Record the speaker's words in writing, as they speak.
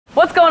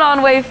What's going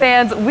on, Wave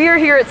fans? We're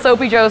here at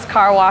Soapy Joe's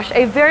Car Wash,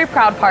 a very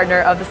proud partner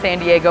of the San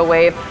Diego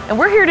Wave, and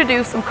we're here to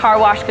do some car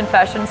wash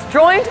confessions,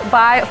 joined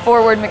by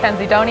forward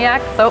Makenzy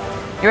Doniak. So,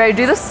 you ready to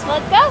do this?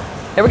 Let's go.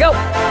 Here we go.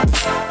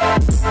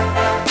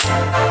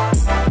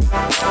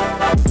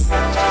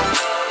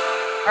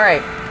 All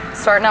right,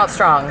 starting out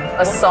strong.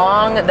 A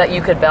song that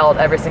you could belt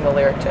every single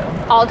lyric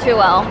to. All Too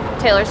Well,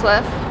 Taylor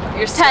Swift.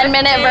 Your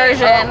 10-minute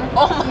version.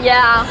 Oh my.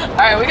 Yeah. All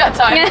right, we got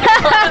time.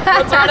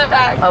 Let's run it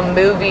back. A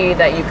movie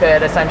that you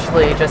could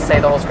essentially just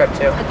say the whole script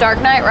to.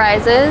 Dark Knight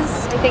Rises.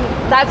 I think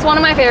that's one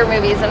of my favorite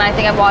movies, and I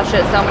think I've watched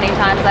it so many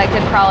times I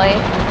could probably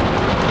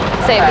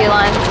say a few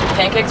lines.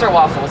 Pancakes or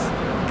waffles?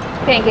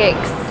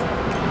 Pancakes.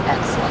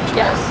 Excellent choice.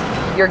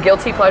 Yes. Your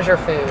guilty pleasure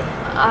food?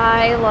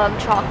 I love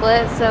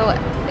chocolate, so like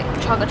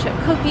chocolate chip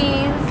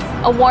cookies.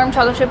 A warm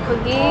chocolate chip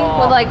cookie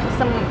with like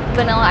some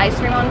vanilla ice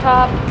cream on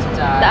top.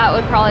 That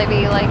would probably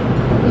be like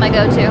my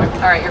go-to.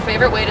 All right, your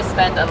favorite way to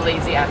spend a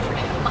lazy afternoon?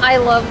 I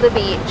love the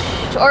beach,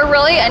 or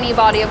really any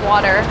body of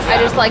water. Yeah.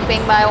 I just like being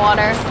by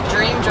water.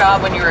 Dream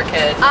job when you were a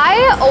kid?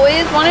 I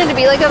always wanted to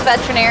be like a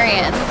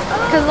veterinarian,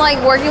 because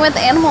like working with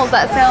animals,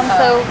 that sounds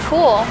so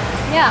cool.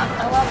 Yeah.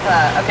 I love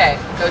that.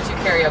 Okay, go-to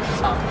karaoke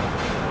song.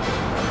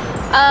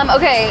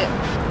 Okay,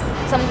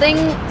 something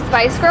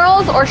Spice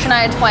Girls or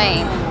Shania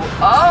Twain.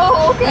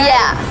 Oh, okay.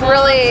 Yeah,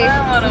 really.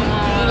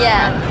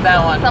 Yeah,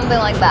 that one. Something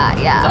like that.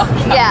 Yeah.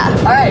 Yeah.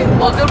 All right.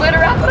 Well, good way to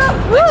wrap it up.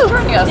 Woo. Thanks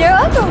for joining us. You're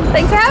welcome.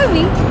 Thanks for having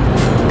me.